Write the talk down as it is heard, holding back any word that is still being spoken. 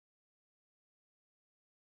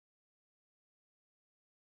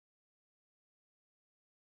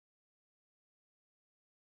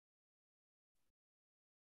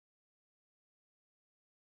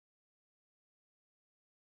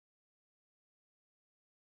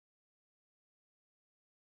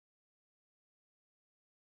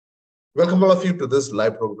Welcome all of you to this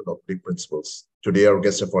live program of Big Principles. Today, our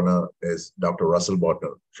guest of honor is Dr. Russel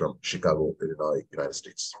Bodner from Chicago, Illinois, United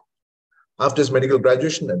States. After his medical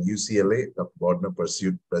graduation at UCLA, Dr. Bodner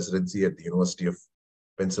pursued residency at the University of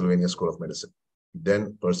Pennsylvania School of Medicine. He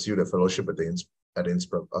then pursued a fellowship at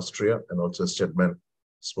Innsbruck, Austria, and also a Stedman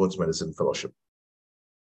Sports Medicine Fellowship.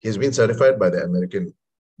 He has been certified by the American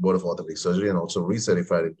Board of Orthopedic Surgery and also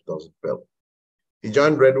recertified in 2012. He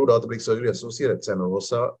joined Redwood Orthopedic Surgery Associate at Santa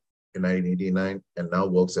Rosa in 1989 and now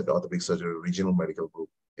works at Orthopedic Surgery Regional Medical Group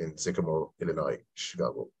in Sycamore, Illinois,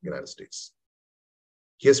 Chicago, United States.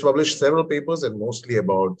 He has published several papers and mostly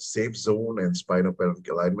about safe zone and SpinoPelvic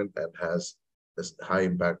alignment and has a high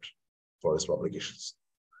impact for his publications.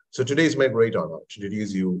 So today is my great honor to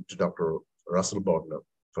introduce you to Dr. Russel Bodner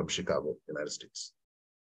from Chicago, United States.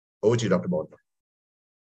 Over to you, Dr. Bodner.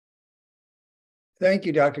 Thank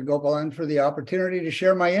you, Dr. Gopalan, for the opportunity to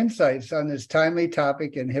share my insights on this timely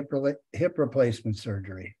topic in hip replacement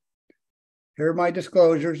surgery. Here are my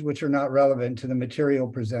disclosures, which are not relevant to the material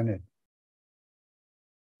presented.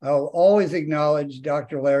 I'll always acknowledge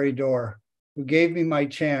Dr. Larry Dorr, who gave me my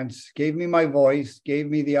chance, gave me my voice, gave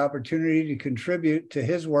me the opportunity to contribute to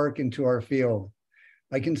his work and to our field.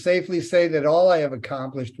 I can safely say that all I have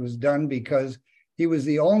accomplished was done because he was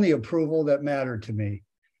the only approval that mattered to me,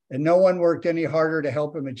 and no one worked any harder to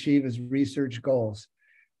help him achieve his research goals.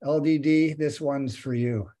 LDD, this one's for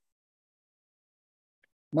you.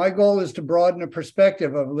 My goal is to broaden the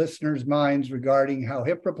perspective of listeners' minds regarding how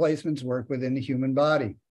hip replacements work within the human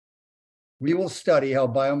body. We will study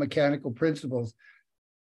biomechanical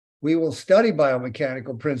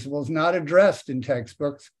principles not addressed in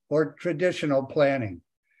textbooks or traditional planning.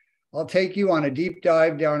 I'll take you on a deep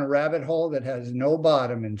dive down a rabbit hole that has no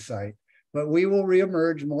bottom in sight, but we will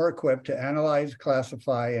reemerge more equipped to analyze,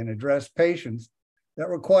 classify, and address patients that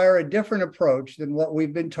require a different approach than what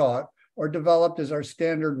we've been taught or developed as our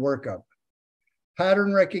standard workup.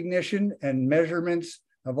 Pattern recognition and measurements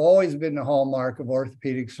have always been the hallmark of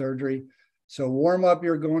orthopedic surgery, so warm up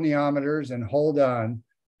your goniometers and hold on,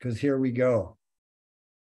 because here we go.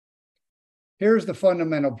 Here's the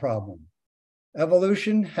fundamental problem.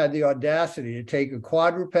 Evolution had the audacity to take a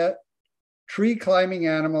quadruped, tree-climbing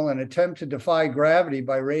animal and attempt to defy gravity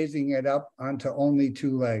by raising it up onto only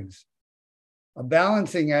two legs. A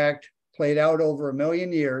balancing act played out over 1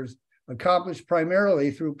 million years, accomplished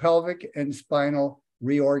primarily through pelvic and spinal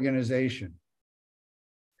reorganization.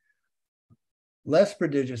 Less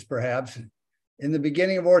prodigious, perhaps, in the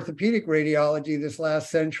beginning of orthopedic radiology this last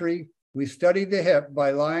century, we studied the hip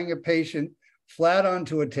by lying a patient flat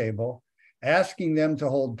onto a table, asking them to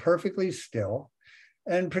hold perfectly still,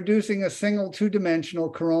 and producing a single two-dimensional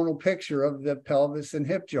coronal picture of the pelvis and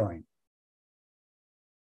hip joint,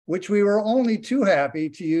 which we were only too happy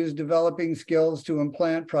to use developing skills to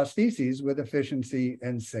implant prostheses with efficiency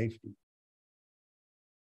and safety.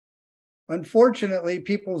 Unfortunately,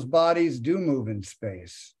 people's bodies do move in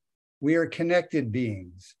space. We are connected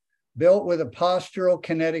beings, built with a postural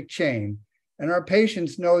kinetic chain, and our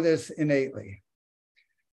patients know this innately.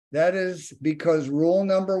 That is because rule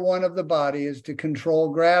number 1 of the body is to control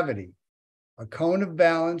gravity, a cone of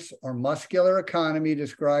balance or muscular economy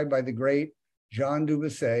described by the great Jean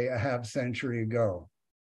Dubuisset a half-century ago.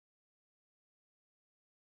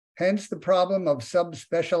 Hence the problem of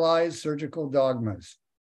subspecialized surgical dogmas.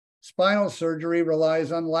 Spinal surgery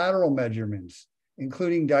relies on lateral measurements,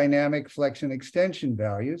 including dynamic flexion extension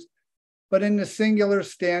values, but in the singular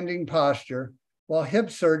standing posture, while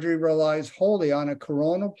hip surgery relies wholly on a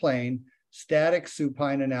coronal plane, static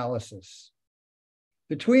supine analysis.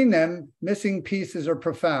 Between them, missing pieces are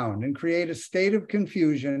profound and create a state of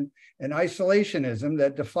confusion and isolationism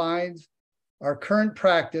that defines our current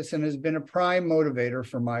practice and has been a prime motivator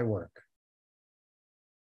for my work.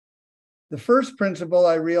 The first principle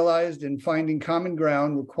I realized in finding common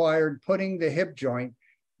ground required putting the hip joint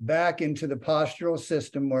back into the postural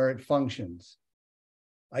system where it functions.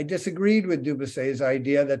 I disagreed with Dubusset's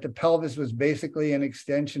idea that the pelvis was basically an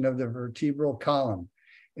extension of the vertebral column,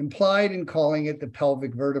 implied in calling it the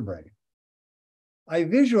pelvic vertebrae. I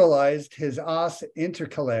visualized his os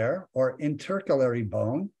intercalaire or intercalary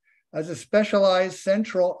bone as a specialized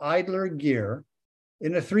central idler gear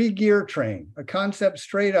in a 3-gear train, a concept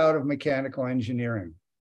straight out of mechanical engineering.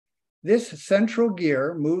 This central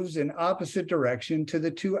gear moves in opposite direction to the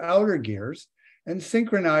 2 outer gears and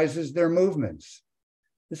synchronizes their movements.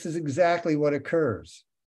 This is exactly what occurs,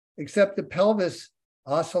 except the pelvis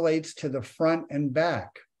oscillates to the front and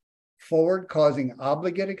back, forward causing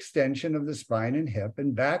obligate extension of the spine and hip,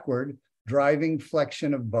 and backward driving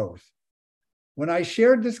flexion of both. When I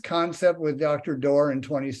shared this concept with Dr. Dorr in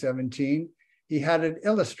 2017, he had it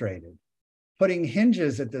illustrated. putting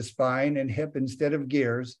hinges at the spine and hip instead of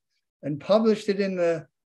gears, and published it in the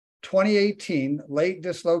 2018 late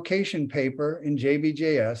dislocation paper in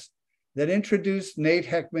JBJS that introduced Nate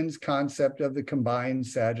Heckman's concept of the combined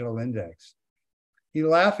sagittal index. He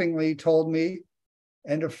laughingly told me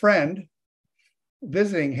and a friend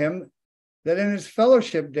visiting him that in his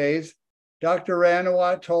fellowship days, Dr.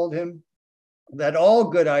 Ranawat told him that all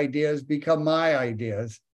good ideas become my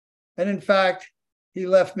ideas. And in fact, he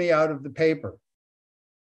left me out of the paper.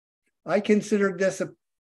 I considered this a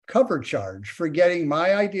cover charge for getting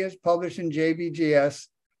my ideas published in JBJS.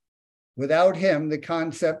 Without him, the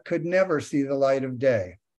concept could never see the light of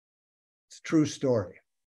day. It's a true story.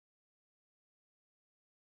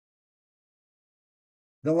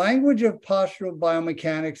 The language of postural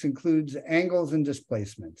biomechanics includes angles and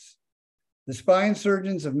displacements. The spine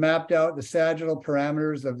surgeons have mapped out the sagittal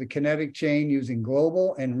parameters of the kinetic chain using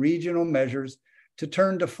global and regional measures to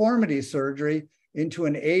turn deformity surgery into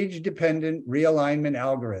an age-dependent realignment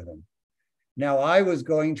algorithm. Now, I was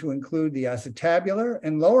going to include the acetabular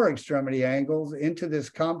and lower extremity angles into this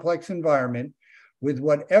complex environment with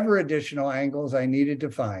whatever additional angles I needed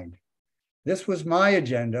to find. This was my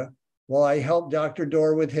agenda while I helped Dr.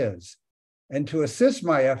 Dorr with his. And to assist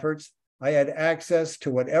my efforts, I had access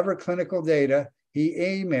to whatever clinical data he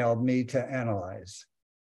emailed me to analyze.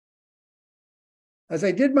 As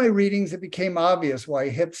I did my readings, it became obvious why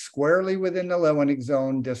hips squarely within the Lewinick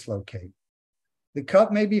zone dislocate. The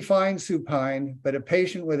cup may be fine supine, but a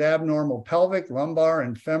patient with abnormal pelvic, lumbar,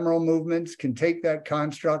 and femoral movements can take that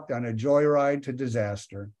construct on a joyride to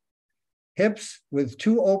disaster. Hips with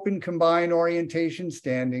too open combined orientation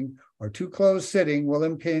standing or too closed sitting will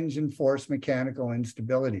impinge and force mechanical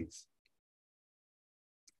instabilities.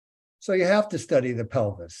 So you have to study the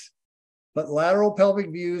pelvis. But lateral pelvic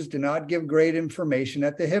views do not give great information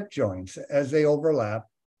at the hip joints as they overlap,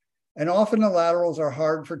 and often the laterals are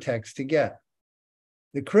hard for techs to get.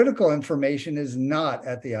 The critical information is not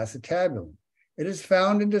at the acetabulum. It is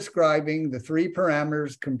found in describing the three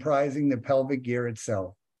parameters comprising the pelvic gear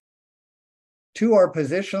itself. Two are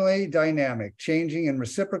positionally dynamic, changing in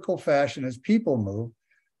reciprocal fashion as people move,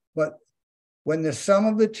 but when the sum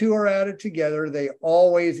of the two are added together, they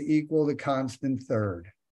always equal the constant third.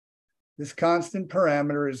 This constant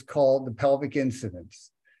parameter is called the pelvic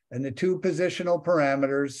incidence, and the two positional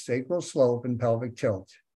parameters, sacral slope and pelvic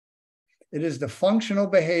tilt. It is the functional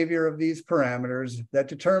behavior of these parameters that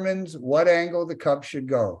determines what angle the cup should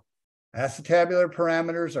go. Acetabular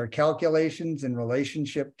parameters are calculations in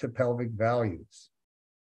relationship to pelvic values.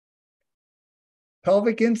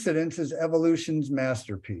 Pelvic incidence is evolution's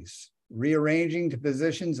masterpiece, rearranging to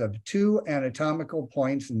positions of two anatomical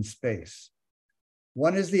points in space.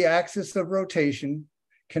 One is the axis of rotation,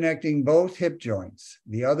 connecting both hip joints.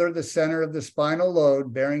 The other, the center of the spinal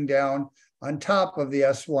load, bearing down on top of the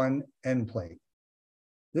S1 end plate.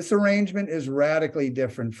 This arrangement is radically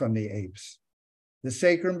different from the apes. The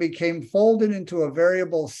sacrum became folded into a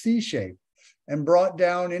variable C shape and brought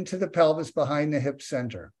down into the pelvis behind the hip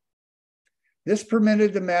center. This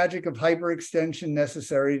permitted the magic of hyperextension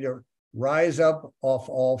necessary to rise up off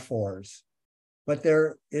all fours. But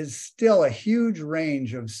there is still a huge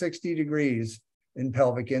range of 60 degrees in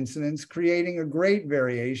pelvic incidence, creating a great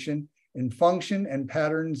variation in function and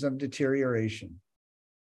patterns of deterioration.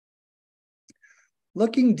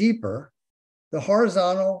 Looking deeper, the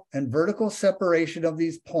horizontal and vertical separation of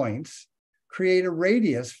these points create a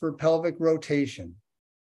radius for pelvic rotation,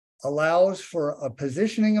 allows for a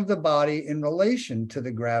positioning of the body in relation to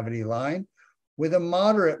the gravity line with a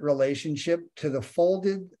moderate relationship to the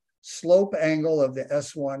folded slope angle of the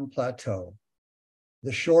S1 plateau.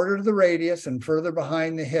 The shorter the radius and further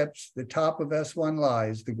behind the hips the top of S1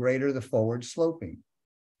 lies, the greater the forward sloping.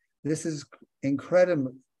 This is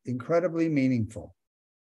incredibly meaningful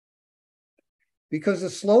because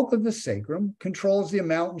the slope of the sacrum controls the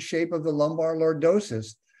amount and shape of the lumbar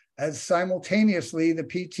lordosis, as simultaneously the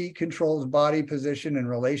PT controls body position in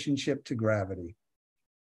relationship to gravity.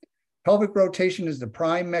 Pelvic rotation is the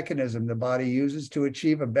prime mechanism the body uses to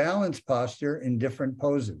achieve a balanced posture in different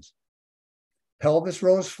poses. Pelvis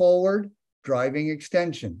rolls forward, driving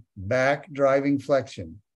extension, back, driving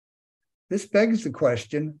flexion. This begs the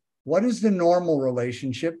question, what is the normal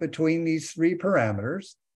relationship between these three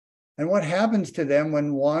parameters, and what happens to them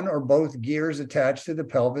when one or both gears attached to the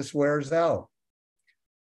pelvis wears out?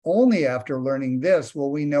 Only after learning this will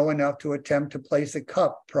we know enough to attempt to place a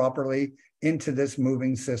cup properly into this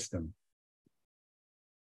moving system.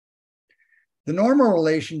 The normal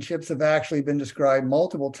relationships have actually been described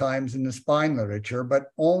multiple times in the spine literature, but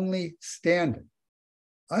only standing.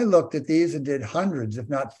 I looked at these and did hundreds, if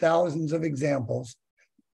not thousands, of examples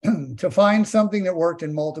to find something that worked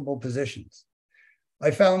in multiple positions.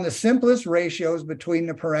 I found the simplest ratios between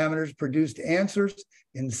the parameters produced answers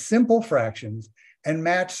in simple fractions and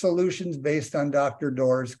matched solutions based on Dr.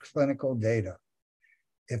 Dorr's clinical data.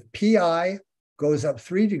 If PI goes up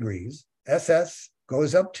 3 degrees, SS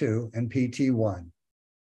goes up 2, and PT 1.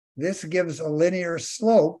 This gives a linear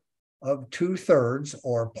slope of 2/3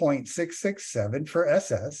 or 0.667 for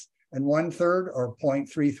SS and 1/3 or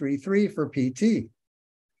 0.333 for PT.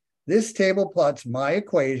 This table plots my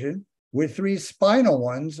equation with 3 spinal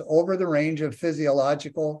ones over the range of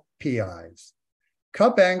physiological PIs.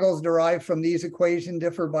 Cup angles derived from these equations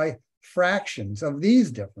differ by fractions of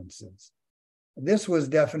these differences. This was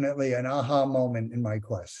definitely an aha moment in my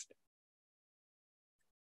quest.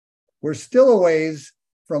 We're still a ways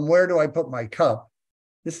from where do I put my cup.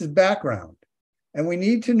 This is background, and we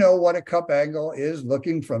need to know what a cup angle is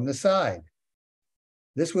looking from the side.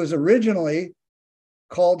 This was originally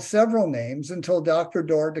called several names until Dr.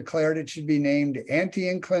 Dorr declared it should be named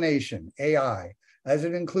anti-inclination, AI, as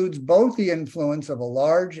it includes both the influence of a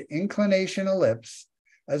large inclination ellipse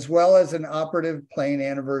as well as an operative plane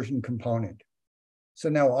aneversion component. So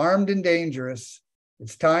now, armed and dangerous,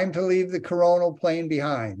 it's time to leave the coronal plane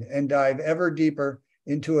behind and dive ever deeper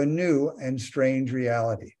into a new and strange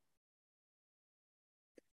reality.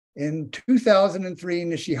 In 2003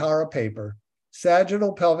 Nishihara paper,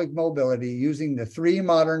 sagittal pelvic mobility using the 3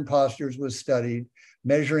 modern postures was studied,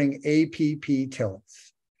 measuring APP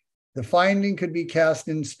tilts. The finding could be cast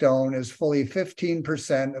in stone as fully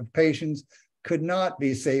 15% of patients could not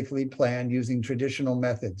be safely planned using traditional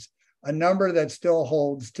methods, a number that still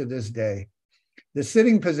holds to this day. The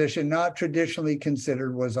sitting position, not traditionally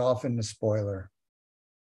considered, was often the spoiler.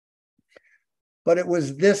 But it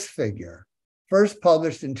was this figure, first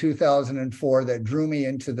published in 2004, that drew me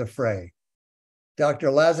into the fray. Dr.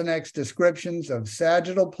 Lazenek's descriptions of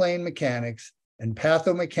sagittal plane mechanics and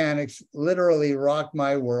pathomechanics literally rocked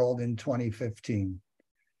my world in 2015.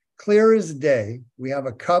 Clear as day, we have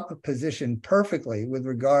a cup positioned perfectly with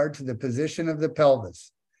regard to the position of the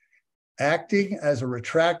pelvis, acting as a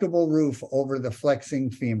retractable roof over the flexing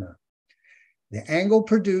femur. The angle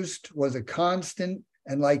produced was a constant,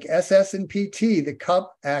 and like SS and PT, the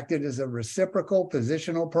cup acted as a reciprocal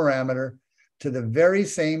positional parameter to the very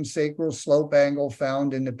same sacral slope angle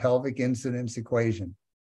found in the pelvic incidence equation.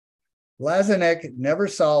 Lazenek never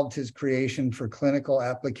solved his creation for clinical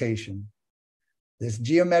application. This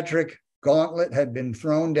geometric gauntlet had been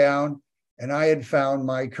thrown down, and I had found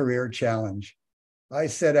my career challenge. I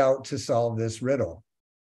set out to solve this riddle.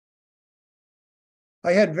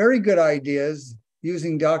 I had very good ideas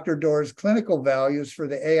using Dr. Dorr's clinical values for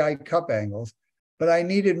the AI cup angles, but I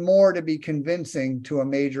needed more to be convincing to a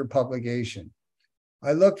major publication.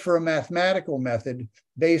 I looked for a mathematical method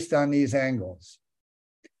based on these angles.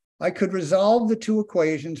 I could resolve the 2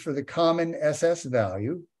 equations for the common SS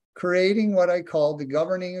value, creating what I called the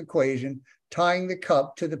governing equation tying the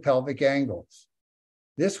cup to the pelvic angles.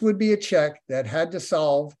 This would be a check that had to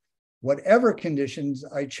solve whatever conditions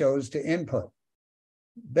I chose to input.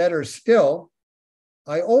 Better still,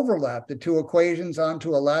 I overlapped the 2 equations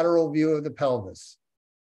onto a lateral view of the pelvis.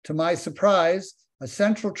 To my surprise, a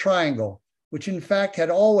central triangle, which in fact had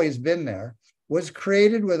always been there, was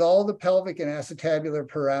created with all the pelvic and acetabular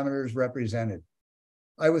parameters represented.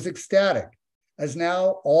 I was ecstatic, as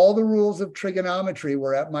now all the rules of trigonometry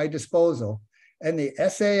were at my disposal, and the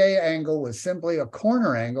SAA angle was simply a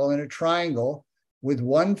corner angle in a triangle with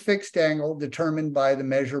one fixed angle determined by the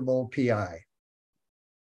measurable PI.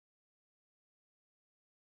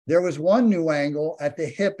 There was one new angle at the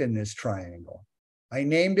hip in this triangle. I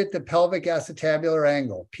named it the pelvic acetabular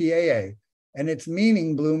angle, PAA, and its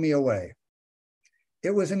meaning blew me away. It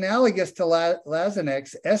was analogous to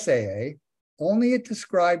Lazenek's SAA, only it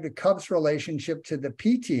described the cup's relationship to the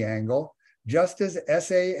PT angle, just as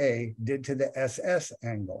SAA did to the SS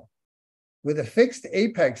angle. With a fixed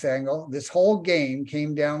apex angle, this whole game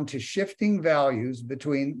came down to shifting values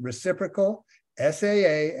between reciprocal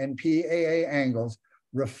SAA and PAA angles,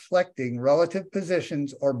 reflecting relative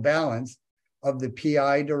positions or balance of the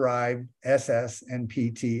PI-derived SS and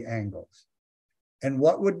PT angles. And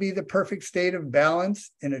what would be the perfect state of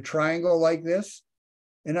balance in a triangle like this?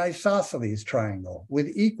 An isosceles triangle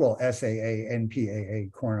with equal SAA and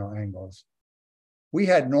PAA corner angles. We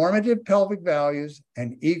had normative pelvic values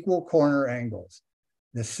and equal corner angles.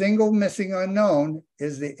 The single missing unknown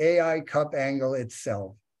is the AI cup angle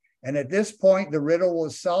itself. And at this point, the riddle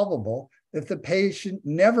was solvable if the patient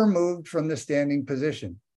never moved from the standing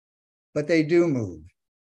position. But they do move.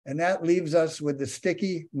 And that leaves us with the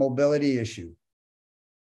sticky mobility issue.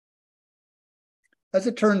 As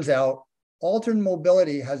it turns out, Altered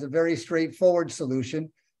mobility has a very straightforward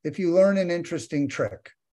solution if you learn an interesting trick.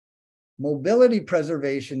 Mobility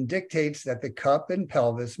preservation dictates that the cup and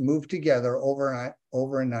pelvis move together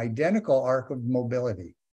over an identical arc of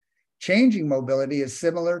mobility. Changing mobility is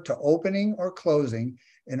similar to opening or closing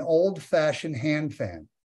an old-fashioned hand fan.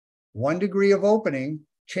 1 degree of opening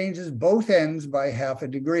changes both ends by half a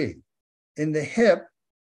degree. In the hip,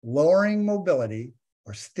 lowering mobility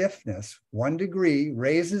or stiffness 1 degree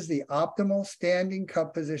raises the optimal standing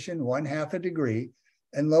cup position 1/2 a degree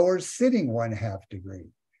and lowers sitting 1/2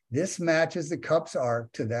 degree. This matches the cup's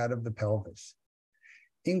arc to that of the pelvis.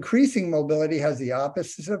 Increasing mobility has the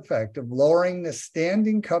opposite effect of lowering the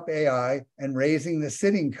standing cup AI and raising the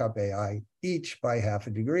sitting cup AI, each by half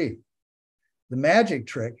a degree. The magic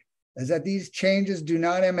trick is that these changes do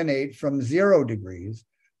not emanate from 0 degrees,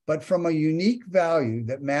 but from a unique value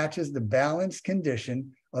that matches the balanced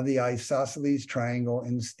condition of the isosceles triangle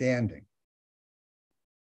in standing.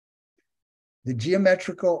 The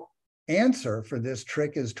geometrical answer for this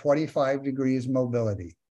trick is 25 degrees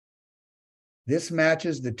mobility. This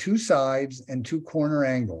matches the 2 sides and 2 corner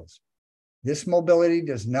angles. This mobility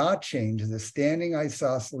does not change the standing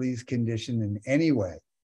isosceles condition in any way.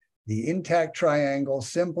 The intact triangle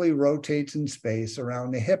simply rotates in space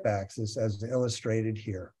around the hip axis as illustrated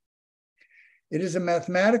here. It is a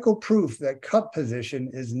mathematical proof that cup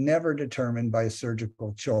position is never determined by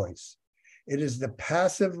surgical choice. It is the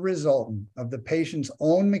passive resultant of the patient's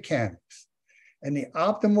own mechanics, and the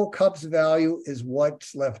optimal cup's value is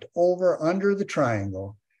what's left over under the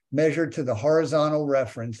triangle, measured to the horizontal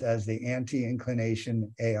reference as the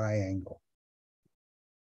anti-inclination AI angle.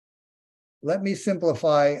 Let me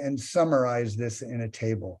simplify and summarize this in a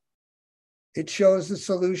table. It shows the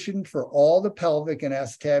solution for all the pelvic and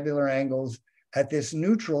acetabular angles at this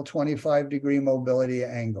neutral 25 degree mobility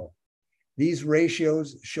angle. These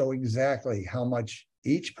ratios show exactly how much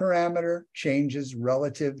each parameter changes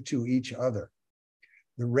relative to each other.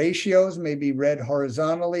 The ratios may be read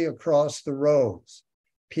horizontally across the rows.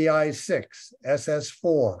 PI6,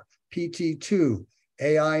 SS4, PT2,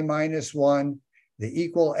 AI-1, the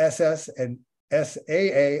equal SS and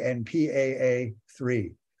SAA and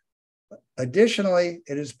PAA3. Additionally,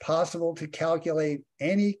 it is possible to calculate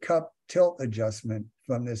any cup tilt adjustment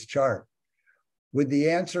from this chart, with the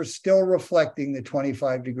answer still reflecting the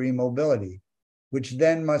 25 degree mobility, which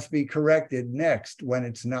then must be corrected next when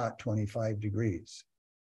it's not 25 degrees.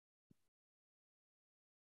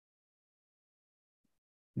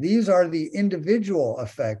 These are the individual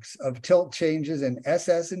effects of tilt changes in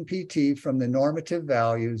SS and PT from the normative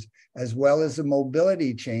values, as well as the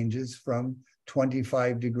mobility changes from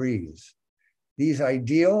 25 degrees. These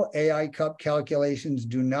ideal AI cup calculations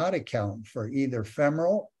do not account for either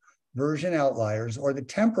femoral version outliers or the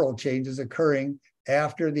temporal changes occurring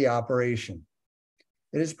after the operation.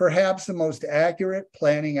 It is perhaps the most accurate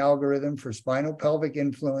planning algorithm for spinopelvic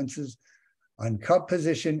influences on cup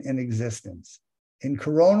position in existence. In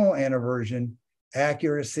coronal anteversion,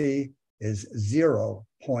 accuracy is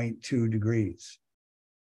 0.2 degrees.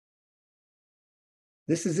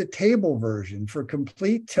 This is a table version for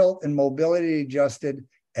complete tilt and mobility adjusted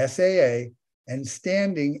SAA and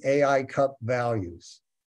standing AI cup values.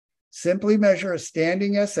 Simply measure a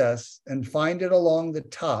standing SS and find it along the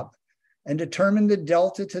top and determine the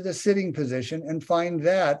delta to the sitting position and find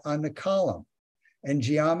that on the column. And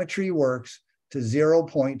geometry works to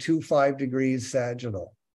 0.25 degrees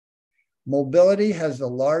sagittal. Mobility has the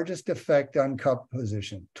largest effect on cup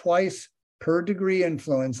position, twice per degree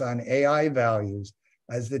influence on AI values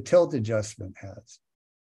as the tilt adjustment has.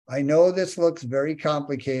 I know this looks very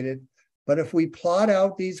complicated, but if we plot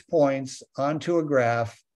out these points onto a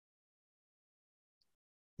graph,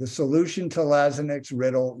 the solution to Lazenek's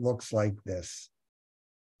riddle looks like this.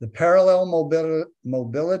 The parallel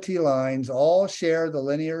mobility lines all share the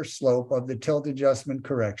linear slope of the tilt adjustment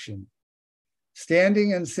correction.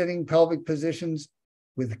 Standing and sitting pelvic positions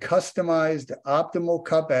with customized optimal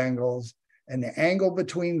cup angles and the angle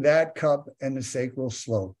between that cup and the sacral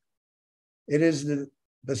slope. It is the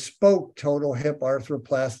bespoke total hip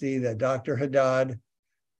arthroplasty that Dr. Haddad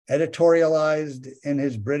editorialized in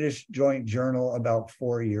his British Joint Journal about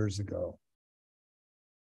 4 years ago.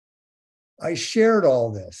 I shared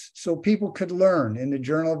all this so people could learn in the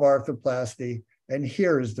Journal of Arthroplasty, and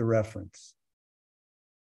here is the reference.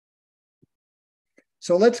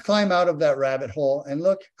 So let's climb out of that rabbit hole and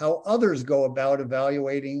look how others go about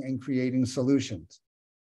evaluating and creating solutions.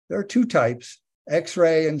 There are 2 types,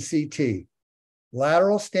 X-ray and CT.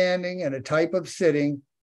 Lateral standing and a type of sitting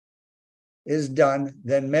is done,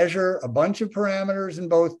 then measure a bunch of parameters in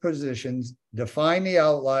both positions, define the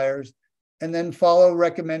outliers, and then follow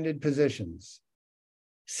recommended positions.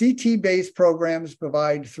 CT-based programs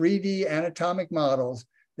provide 3D anatomic models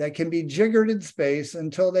that can be jiggered in space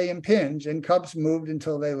until they impinge and cups moved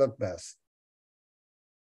until they look best.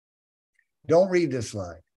 Don't read this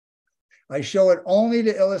slide. I show it only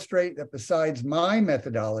to illustrate that besides my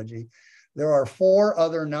methodology, there are 4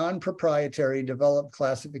 other non-proprietary developed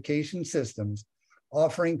classification systems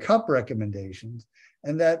offering cup recommendations,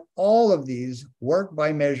 and that all of these work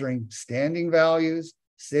by measuring standing values,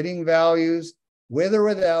 sitting values, with or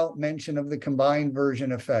without mention of the combined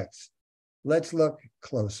version effects. Let's look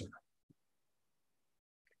closer.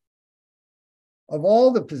 Of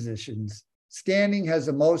all the positions, standing has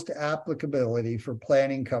the most applicability for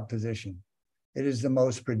planning cup position. It is the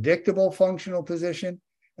most predictable functional position,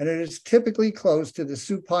 and it is typically close to the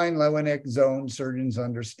supine Lewenneck zone surgeons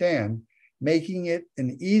understand, making it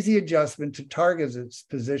an easy adjustment to target its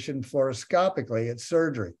position fluoroscopically at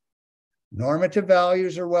surgery. Normative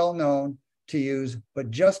values are well known to use, but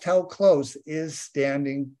just how close is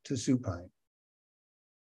standing to supine?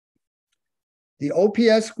 The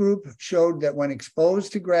OPS group showed that when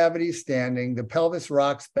exposed to gravity standing, the pelvis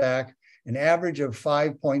rocks back an average of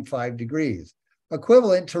 5.5 degrees,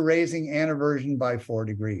 equivalent to raising anteversion by 4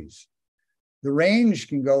 degrees. The range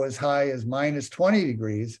can go as high as minus 20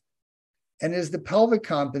 degrees and is the pelvic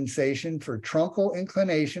compensation for truncal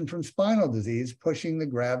inclination from spinal disease, pushing the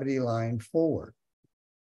gravity line forward.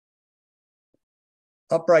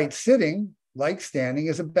 Upright sitting, like standing,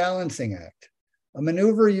 is a balancing act, a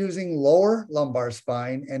maneuver using lower lumbar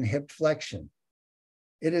spine and hip flexion.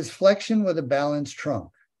 It is flexion with a balanced trunk.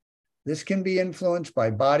 This can be influenced by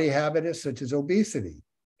body habitus such as obesity.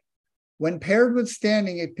 When paired with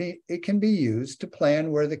standing, it can be used to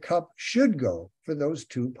plan where the cup should go for those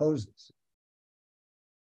 2 poses.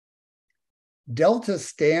 Delta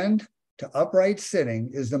stand to upright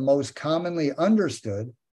sitting is the most commonly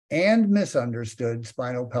understood and misunderstood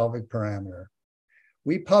SpinoPelvic parameter.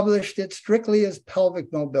 We published it strictly as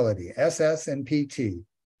pelvic mobility, SS and PT,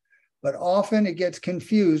 but often it gets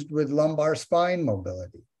confused with lumbar spine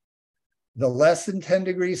mobility. The less than 10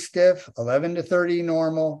 degrees stiff, 11 to 30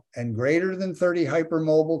 normal, and greater than 30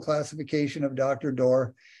 hypermobile classification of Dr.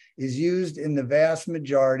 Dorr is used in the vast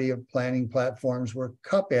majority of planning platforms where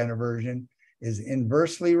cup anteversion is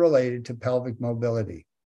inversely related to pelvic mobility.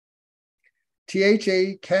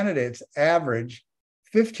 THA candidates average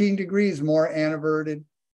 15 degrees more anteverted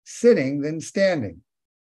sitting than standing.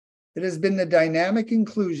 It has been the dynamic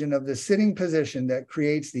inclusion of the sitting position that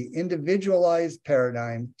creates the individualized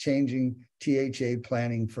paradigm, changing THA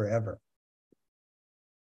planning forever.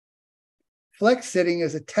 Flex sitting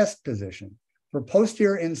is a test position for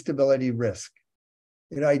posterior instability risk.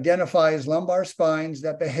 It identifies lumbar spines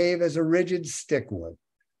that behave as a rigid stick would,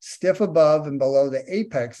 stiff above and below the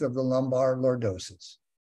apex of the lumbar lordosis.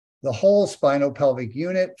 The whole spinopelvic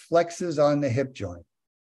unit flexes on the hip joint.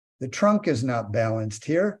 The trunk is not balanced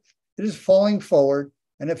here. It is falling forward,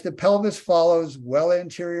 and if the pelvis follows well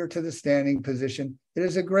anterior to the standing position, it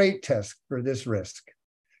is a great test for this risk.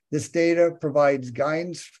 This data provides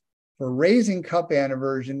guidance for raising cup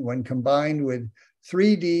anteversion when combined with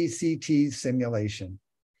 3D CT simulation.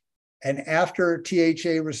 And after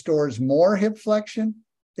THA restores more hip flexion,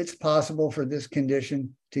 it's possible for this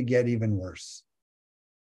condition to get even worse.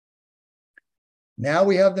 Now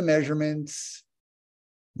we have the measurements.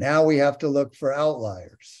 Now we have to look for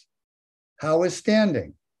outliers. How is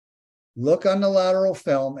standing? Look on the lateral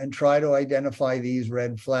film and try to identify these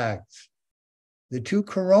red flags. The 2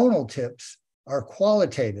 coronal tips are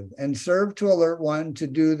qualitative and serve to alert one to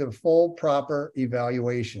do the full proper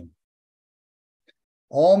evaluation.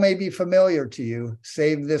 All may be familiar to you,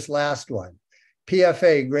 save this last one.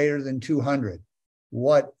 PFA greater than 200.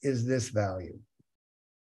 What is this value?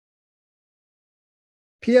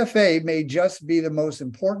 PFA may just be the most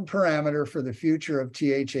important parameter for the future of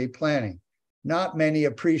THA planning. Not many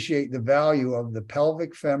appreciate the value of the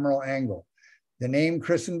pelvic femoral angle, the name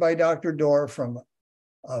christened by Dr. Dorr from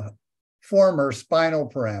a former spinal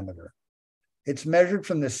parameter. It's measured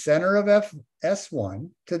from the center of S1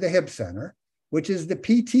 to the hip center, which is the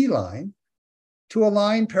PT line, to a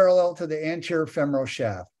line parallel to the anterior femoral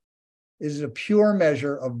shaft. It is a pure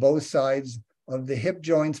measure of both sides of the hip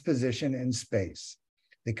joint's position in space,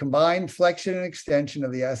 the combined flexion and extension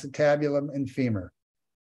of the acetabulum and femur.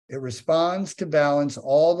 It responds to balance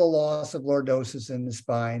all the loss of lordosis in the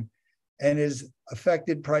spine and is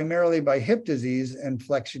affected primarily by hip disease and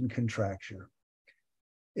flexion contracture.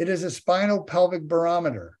 It is a spinopelvic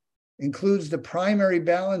barometer, includes the primary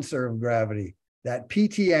balancer of gravity, that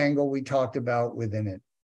PT angle we talked about within it.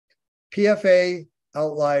 PFA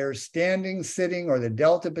outliers standing, sitting, or the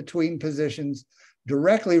delta between positions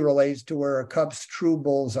directly relates to where a cup's true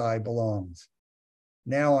bullseye belongs.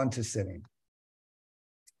 Now on to sitting.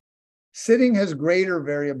 Sitting has greater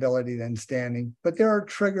variability than standing, but there are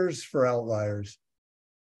triggers for outliers.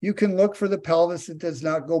 You can look for the pelvis that does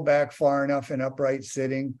not go back far enough in upright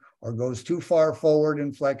sitting, or goes too far forward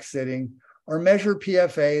in flex sitting, or measure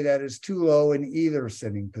PFA that is too low in either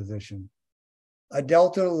sitting position. A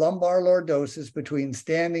delta lumbar lordosis between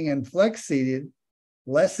standing and flex seated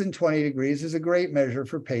less than 20 degrees is a great measure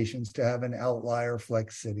for patients to have an outlier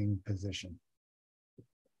flex sitting position.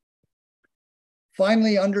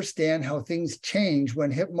 Finally, understand how things change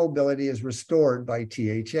when hip mobility is restored by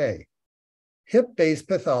THA. Hip-based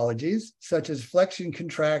pathologies, such as flexion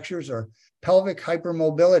contractures or pelvic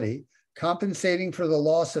hypermobility, compensating for the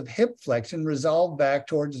loss of hip flexion, resolve back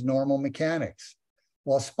towards normal mechanics,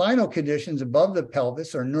 while spinal conditions above the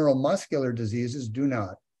pelvis or neuromuscular diseases do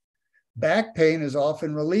not. Back pain is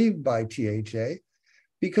often relieved by THA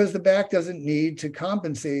because the back doesn't need to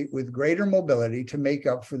compensate with greater mobility to make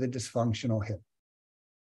up for the dysfunctional hip.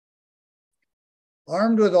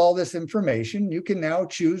 Armed with all this information, you can now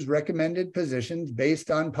choose recommended positions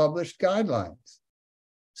based on published guidelines.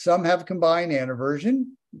 Some have combined anteversion,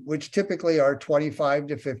 which typically are 25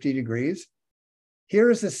 to 50 degrees. Here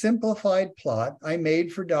is a simplified plot I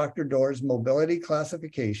made for Dr. Doerr's mobility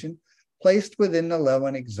classification placed within the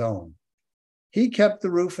Lewinick zone. He kept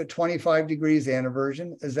the roof at 25 degrees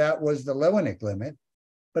anteversion, as that was the Lewinick limit,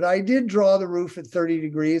 but I did draw the roof at 30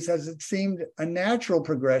 degrees as it seemed a natural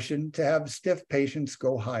progression to have stiff patients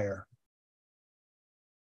go higher.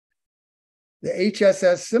 The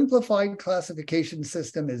HSS simplified classification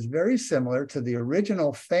system is very similar to the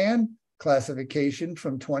original FAN classification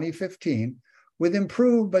from 2015, with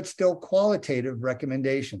improved but still qualitative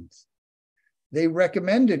recommendations. They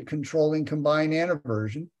recommended controlling combined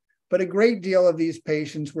anteversion, but a great deal of these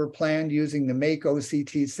patients were planned using the MAKE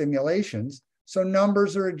OCT simulations, so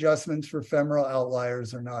numbers or adjustments for femoral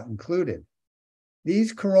outliers are not included.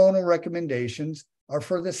 These coronal recommendations are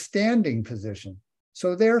for the standing position,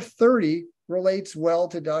 so their 30 relates well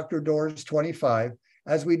to Dr. Doerr's 25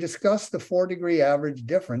 as we discuss the 4-degree average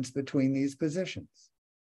difference between these positions.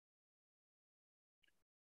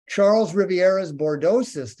 Charles Riviera's Bordeaux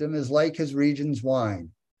system is like his region's wine.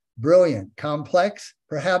 Brilliant, complex,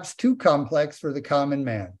 perhaps too complex for the common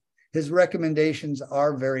man. His recommendations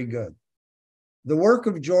are very good. The work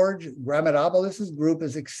of George Gramadopoulos' group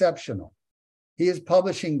is exceptional. He is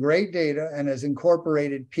publishing great data and has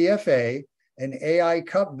incorporated PFA and AI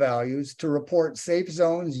cup values to report safe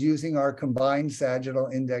zones using our combined sagittal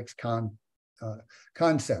index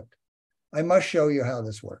concept. I must show you how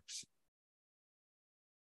this works.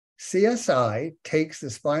 CSI takes the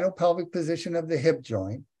spinal pelvic position of the hip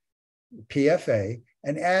joint, PFA,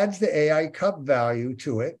 and adds the AI cup value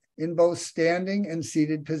to it in both standing and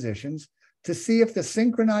seated positions to see if the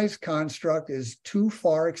synchronized construct is too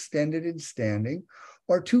far extended in standing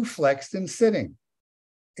or too flexed in sitting.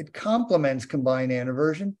 It complements combined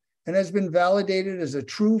anteversion and has been validated as a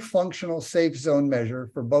true functional safe zone measure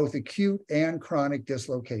for both acute and chronic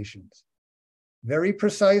dislocations. Very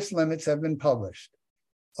precise limits have been published.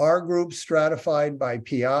 Our group stratified by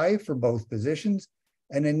PI for both positions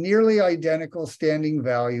and a nearly identical standing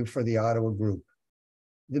value for the Ottawa group.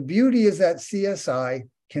 The beauty is that CSI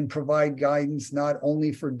can provide guidance not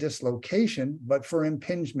only for dislocation, but for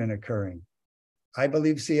impingement occurring. I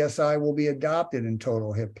believe CSI will be adopted in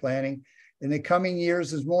total hip planning in the coming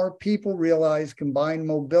years as more people realize combined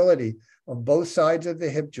mobility of both sides of the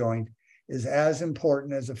hip joint is as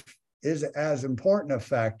important a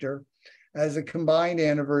factor as a combined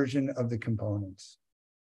anteversion of the components.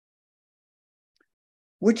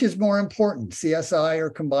 Which is more important, CSI or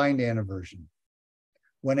combined anteversion?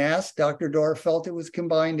 When asked, Dr. Doerr felt it was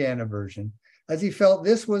combined anteversion, as he felt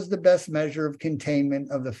this was the best measure of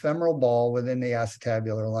containment of the femoral ball within the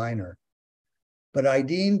acetabular liner. But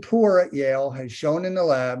Ideen Poor at Yale has shown in the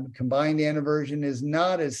lab combined anteversion is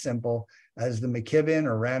not as simple as the McKibben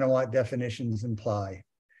or Ranawat definitions imply.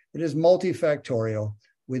 It is multifactorial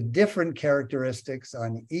with different characteristics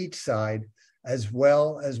on each side as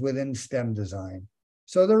well as within stem design.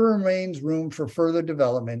 So there remains room for further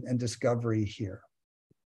development and discovery here.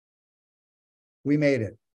 We made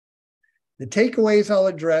it. The takeaways I'll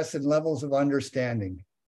address in levels of understanding.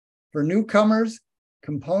 For newcomers,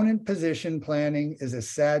 component position planning is a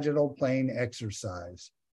sagittal plane exercise.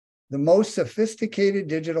 The most sophisticated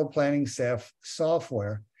digital planning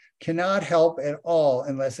software cannot help at all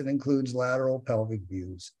unless it includes lateral pelvic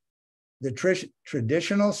views. The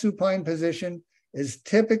traditional supine position is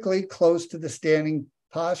typically close to the standing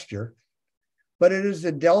posture, but it is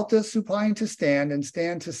the delta supine to stand and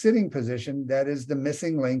stand to sitting position that is the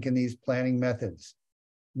missing link in these planning methods.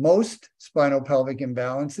 Most spinopelvic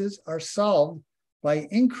imbalances are solved by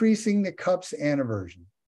increasing the cup's anteversion,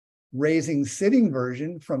 raising sitting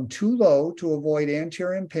version from too low to avoid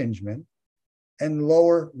anterior impingement, and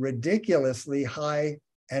lower ridiculously high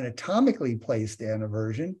anatomically placed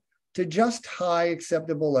anteversion to just high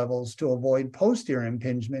acceptable levels to avoid posterior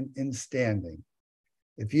impingement in standing.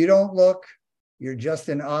 If you don't look, you're just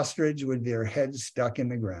an ostrich with their head stuck in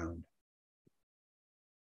the ground.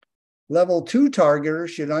 Level 2 targeters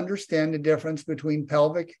should understand the difference between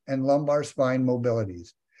pelvic and lumbar spine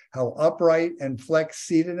mobilities, how upright and flex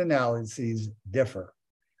seated analyses differ.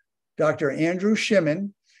 Dr. Andrew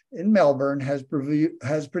Shimon in Melbourne has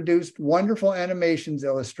produced wonderful animations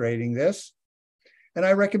illustrating this, and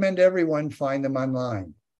I recommend everyone find them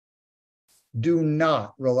online. Do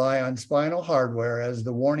not rely on spinal hardware as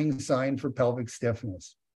the warning sign for pelvic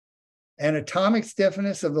stiffness. Anatomic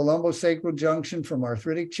stiffness of the lumbosacral junction from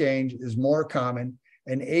arthritic change is more common,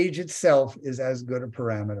 and age itself is as good a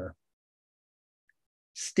parameter.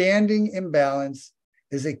 Standing imbalance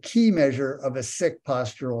is a key measure of a sick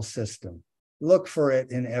postural system. Look for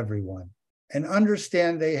it in everyone and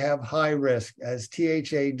understand they have high risk, as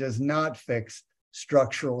THA does not fix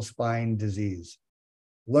structural spine disease.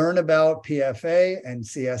 Learn about PFA and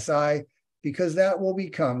CSI because that will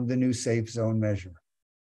become the new safe zone measure.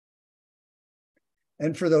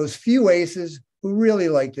 And for those few ACEs who really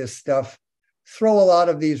like this stuff, throw a lot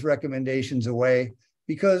of these recommendations away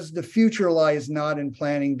because the future lies not in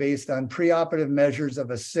planning based on preoperative measures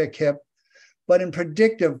of a sick hip, but in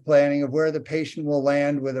predictive planning of where the patient will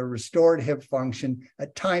land with a restored hip function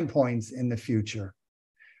at time points in the future.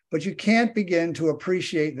 But you can't begin to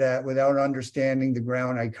appreciate that without understanding the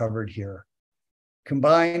ground I covered here.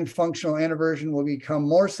 Combined functional anteversion will become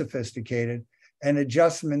more sophisticated and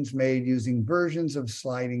adjustments made using versions of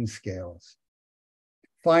sliding scales.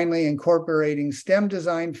 Finally, incorporating STEM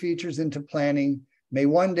design features into planning may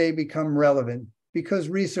one day become relevant because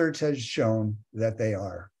research has shown that they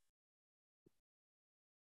are.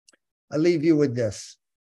 I leave you with this.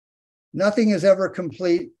 Nothing is ever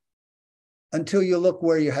complete until you look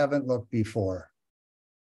where you haven't looked before.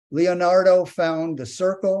 Leonardo found the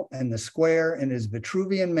circle and the square in his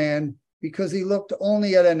Vitruvian Man because he looked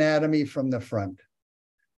only at anatomy from the front.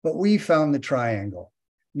 But we found the triangle,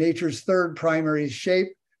 nature's third primary shape,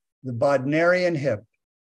 the Bodnerian hip,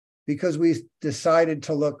 because we decided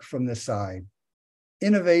to look from the side.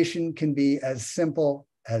 Innovation can be as simple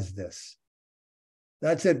as this.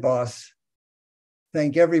 That's it, boss.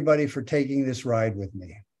 Thank everybody for taking this ride with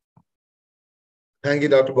me. Thank you,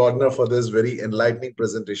 Dr. Bodner, for this very enlightening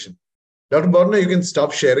presentation. Dr. Bodner, you can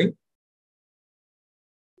stop sharing.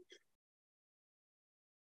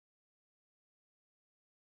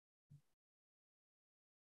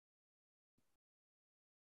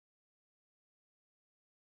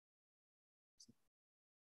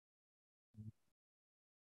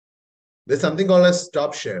 There's something called a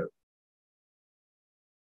stop share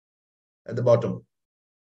at the bottom.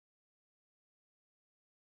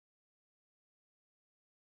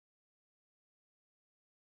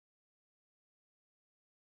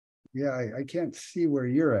 Yeah, I can't see where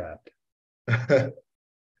you're at.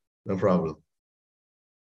 No problem.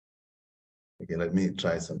 Okay, let me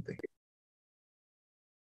try something.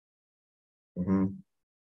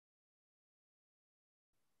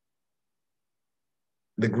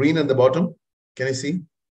 The green at the bottom, can I see?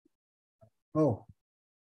 Oh.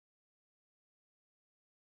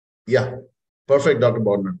 Yeah, perfect, Dr.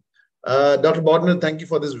 Bodner. Dr. Bodner, thank you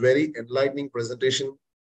for this very enlightening presentation.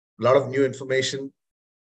 A lot of new information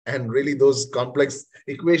and really those complex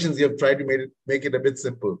equations you have tried to make it a bit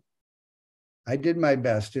simple. I did my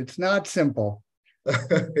best. It's not simple.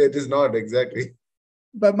 It is not, exactly.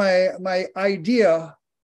 But my idea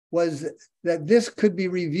was that this could be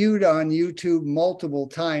reviewed on YouTube multiple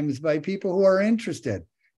times by people who are interested.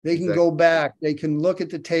 They can go back, they can look at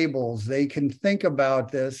the tables, they can think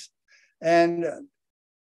about this. And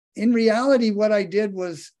in reality, what I did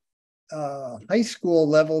was high school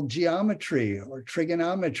level geometry or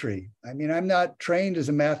trigonometry. I mean, I'm not trained as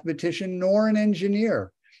a mathematician nor an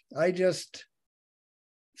engineer. I just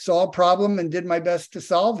saw a problem and did my best to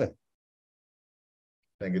solve it.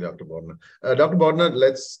 Thank you, Dr. Bodner. Dr. Bodner,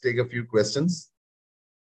 let's take a few questions.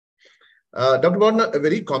 Dr. Bodner, a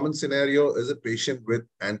very common scenario is a patient with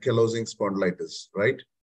ankylosing spondylitis, right?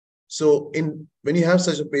 So when you have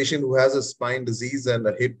such a patient who has a spine disease and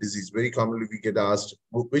a hip disease, very commonly we get asked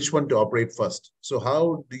which one to operate first. So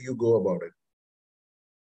how do you go about it?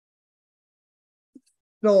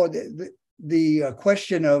 So the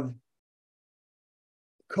question of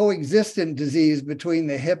coexistent disease between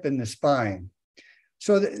the hip and the spine.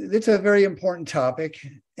 So it's a very important topic,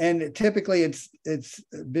 and typically it's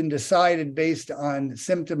been decided based on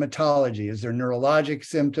symptomatology. Is there neurologic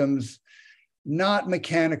symptoms, not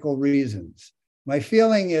mechanical reasons? My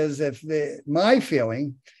feeling is that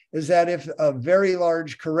if a very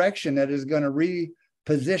large correction that is going to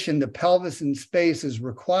reposition the pelvis in space is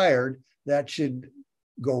required, that should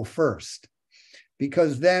go first,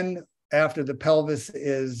 because then after the pelvis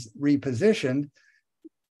is repositioned,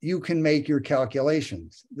 you can make your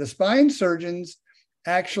calculations. The spine surgeons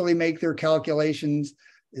actually make their calculations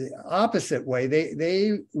the opposite way.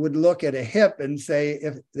 They would look at a hip and say,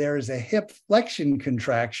 if there is a hip flexion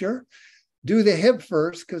contracture, do the hip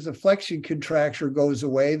first, because the flexion contracture goes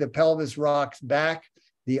away, the pelvis rocks back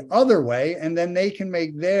the other way, and then they can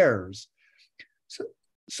make theirs.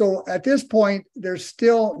 So at this point, there's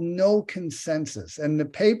still no consensus, and the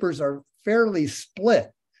papers are fairly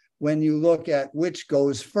split when you look at which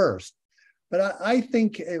goes first. But I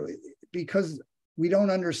think because we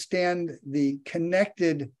don't understand the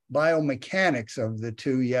connected biomechanics of the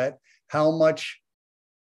two yet, how much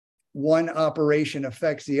one operation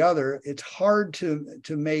affects the other, it's hard to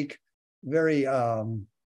make very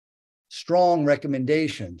strong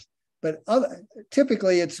recommendations. But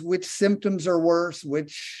typically it's which symptoms are worse,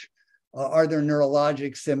 which are there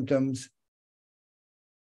neurologic symptoms.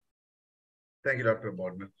 Thank you, Dr.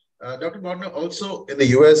 Bodner. Dr. Bodner, also in the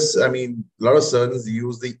US, I mean, a lot of surgeons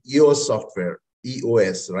use the EOS software,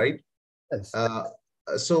 EOS, right? Yes.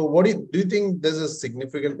 So what do you think there's a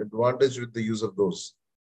significant advantage with the use of those?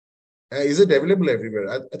 Is it available everywhere?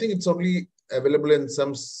 I think it's only available in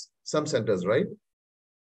some centers, right?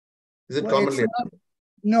 Is it commonly?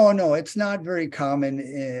 No, it's not very common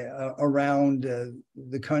around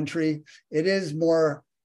the country. It is more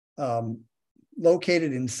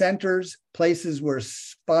located in centers, places where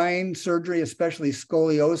spine surgery, especially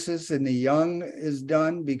scoliosis in the young, is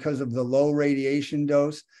done because of the low radiation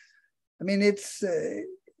dose. I mean, it's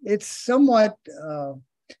somewhat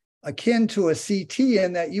akin to a CT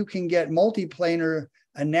in that you can get multiplanar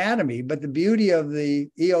anatomy, but the beauty of the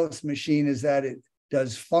EOS machine is that it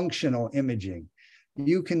does functional imaging.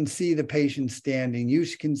 You can see the patient standing, you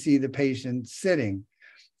can see the patient sitting.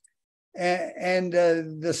 And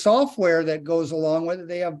the software that goes along with it,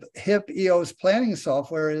 they have hip EOS planning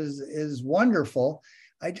software is wonderful.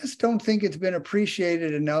 I just don't think it's been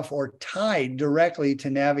appreciated enough or tied directly to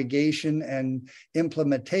navigation and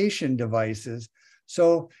implementation devices.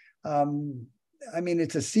 So, I mean,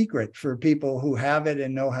 it's a secret for people who have it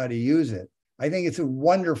and know how to use it. I think it's a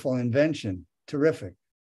wonderful invention. Terrific.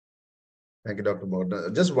 Thank you, Dr.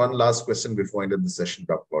 Bodner. Just one last question before I end the session,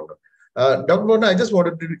 Dr. Bodner. Dr. Bodner, I just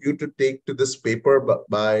wanted you to take to this paper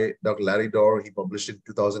by Dr. Larry Dorr. He published in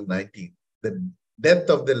 2019, The Death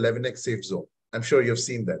of the Levenec Safe Zone. I'm sure you've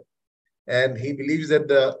seen that. And he believes that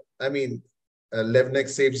Levenec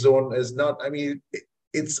safe zone is not,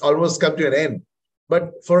 it's almost come to an end.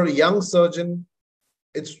 But for a young surgeon,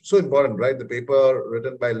 it's so important, right? The paper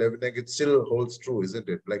written by Levenec, it still holds true, isn't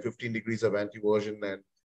it? Like 15 degrees of anteversion and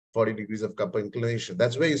 40 degrees of cup inclination.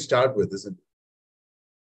 That's where you start with, isn't it?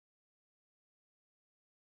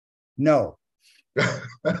 No.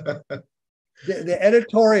 The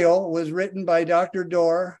editorial was written by Dr.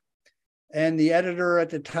 Dorr and the editor at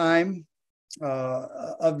the time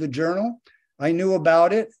of the journal. I knew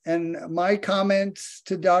about it, and my comments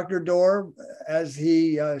to Dr. Dorr as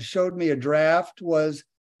he showed me a draft was,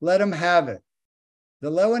 let him have it.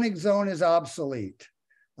 The Levenec zone is obsolete.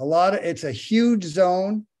 It's a huge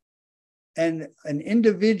zone, and an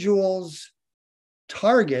individual's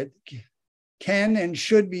target can and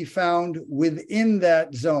should be found within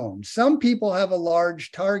that zone. Some people have a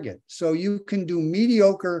large target, so you can do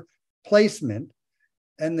mediocre placement,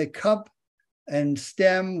 and the cup and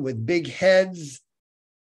stem with big heads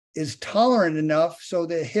is tolerant enough so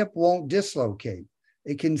the hip won't dislocate.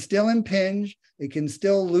 It can still impinge, it can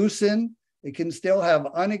still loosen, it can still have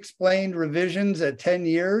unexplained revisions at 10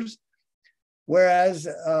 years. Whereas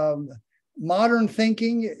modern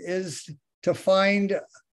thinking is to find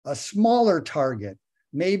a smaller target,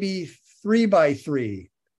 maybe 3 by 3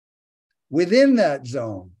 within that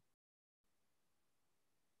zone.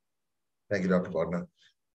 Thank you, Dr. Bodner.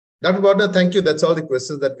 Dr. Bodner, thank you. That's all the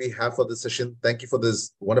questions that we have for this session. Thank you for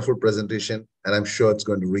this wonderful presentation, and I'm sure it's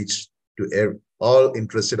going to reach to all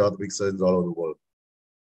interested orthopedic surgeons all over the world.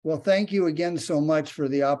 Well, thank you again so much for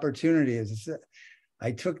the opportunity.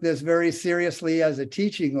 I took this very seriously as a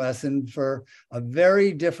teaching lesson for a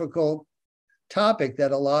very difficult topic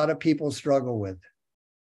that a lot of people struggle with.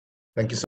 Thank you so much.